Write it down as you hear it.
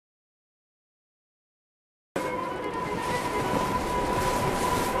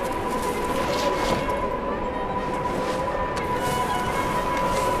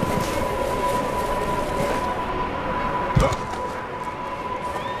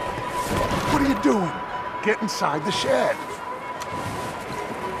What are you doing? Get inside the shed.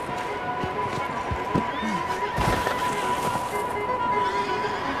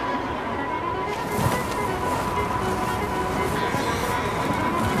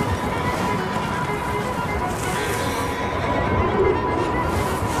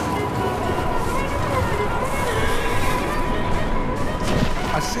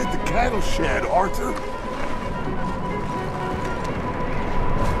 I said the cattle shed, Arthur.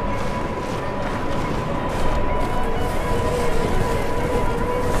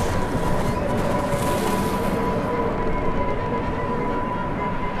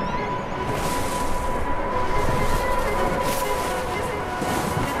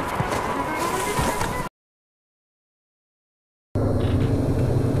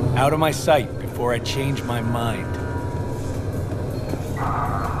 Out of my sight before I change my mind.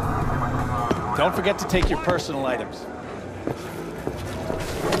 Don't forget to take your personal items.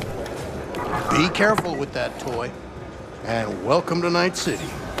 Be careful with that toy. And welcome to Night City.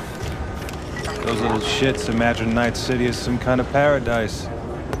 Those little shits imagine Night City is some kind of paradise.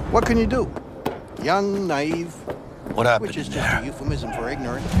 What can you do? Young, naive. What happened Which is in just there? a euphemism for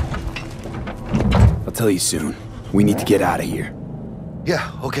ignorant. I'll tell you soon. We need to get out of here.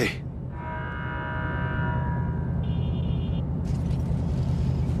 Yeah, okay.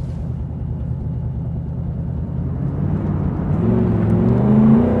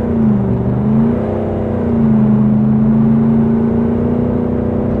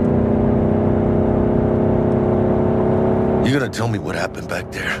 You gonna tell me what happened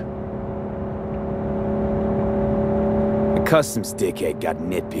back there? The customs dickhead got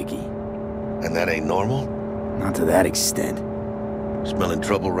nitpicky. And that ain't normal? Not to that extent. Smelling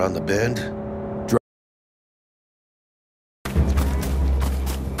trouble around the bend?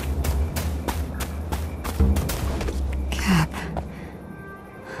 Cap.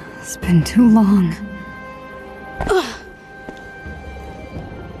 It's been too long. Ugh.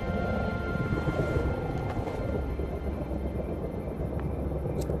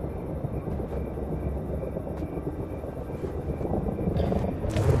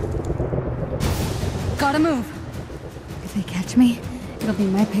 Gotta move. If they catch me, it'll be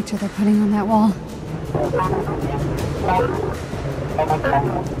my picture they're putting on that wall.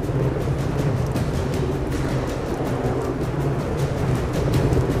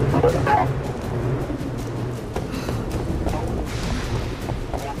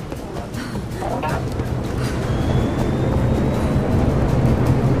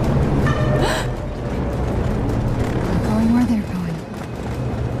 They're going where they're going.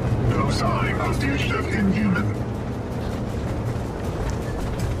 No sign of fugitive inhuman.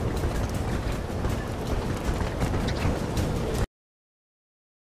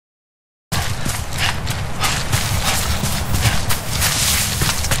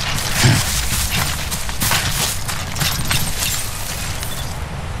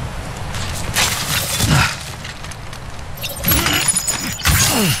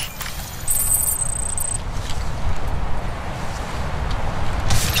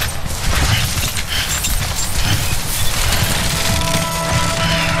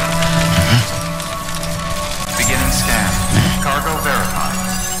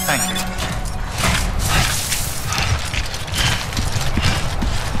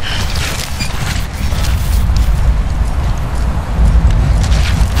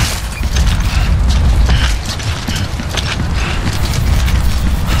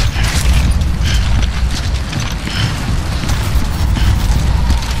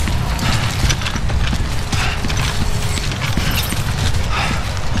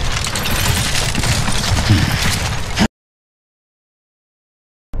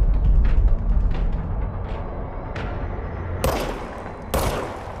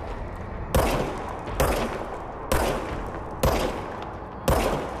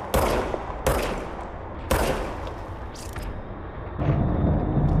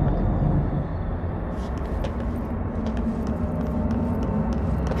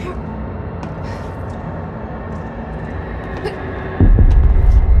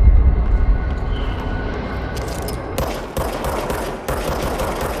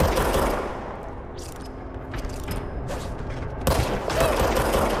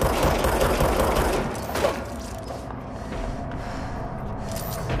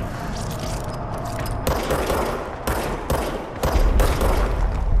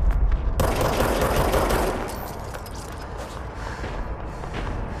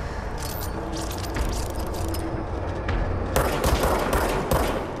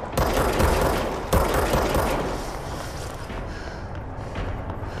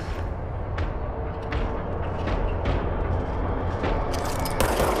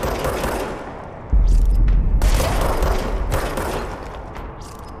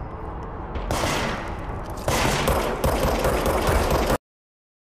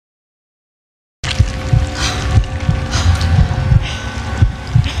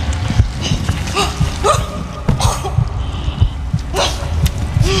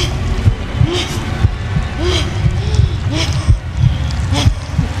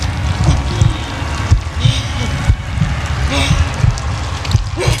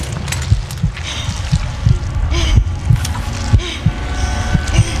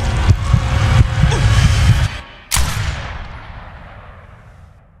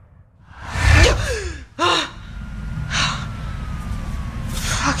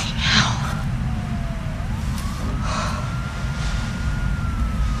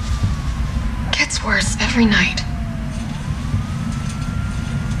 every night.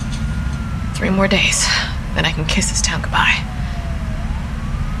 3 more days, then I can kiss this town goodbye.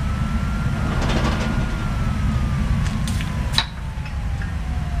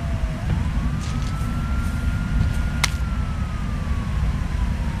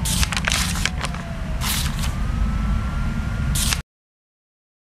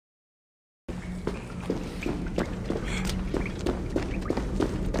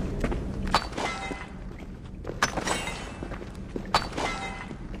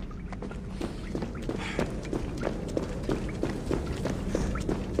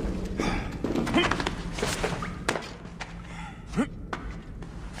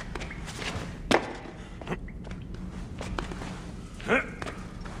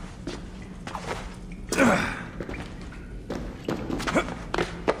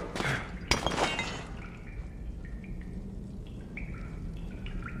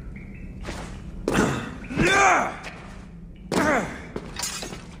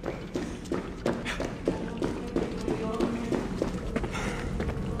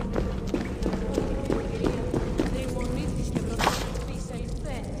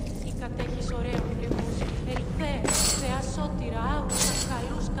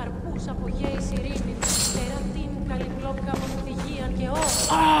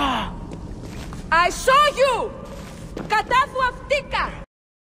 I saw you! Κατάφου αυτήκα!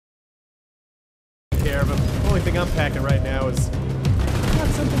 Care of him. Only thing I'm packing right now is not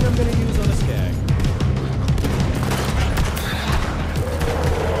something I'm gonna use on a skag.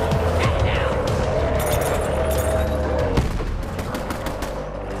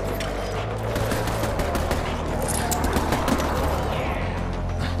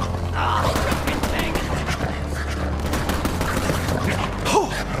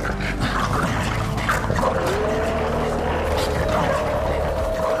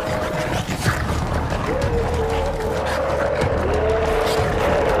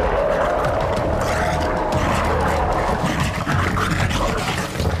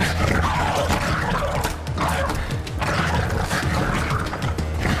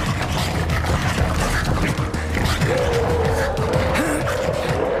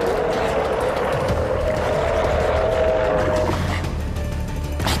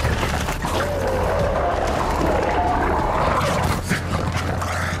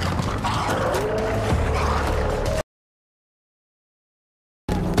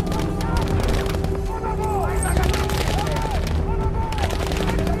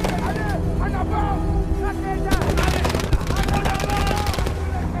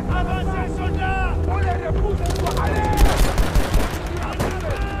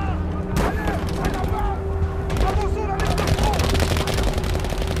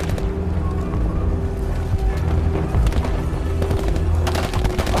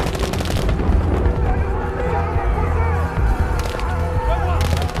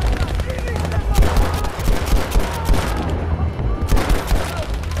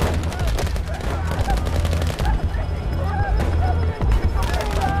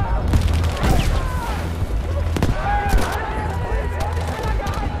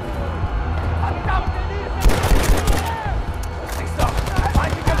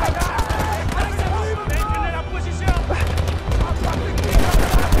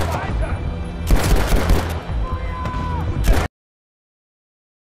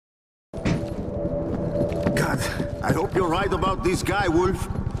 I hope you're right about this guy, Wolf.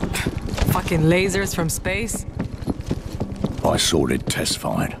 Fucking lasers from space? I sorted test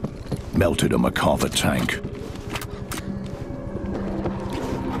fine. Melted a MacArthur tank.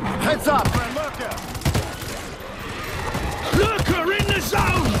 Heads up! Lurker! Lurker in the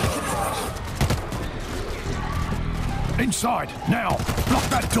zone! Inside, now! Block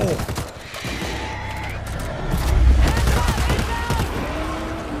that door!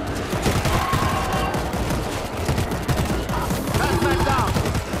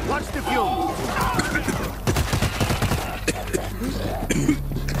 Watch the fumes!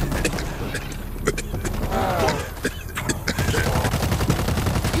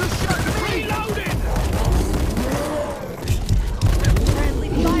 You shot me! Reloading!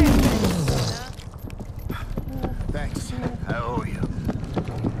 Thanks. I owe you.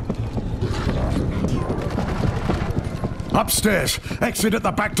 Upstairs! Exit at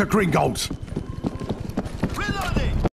the back to Gringolds!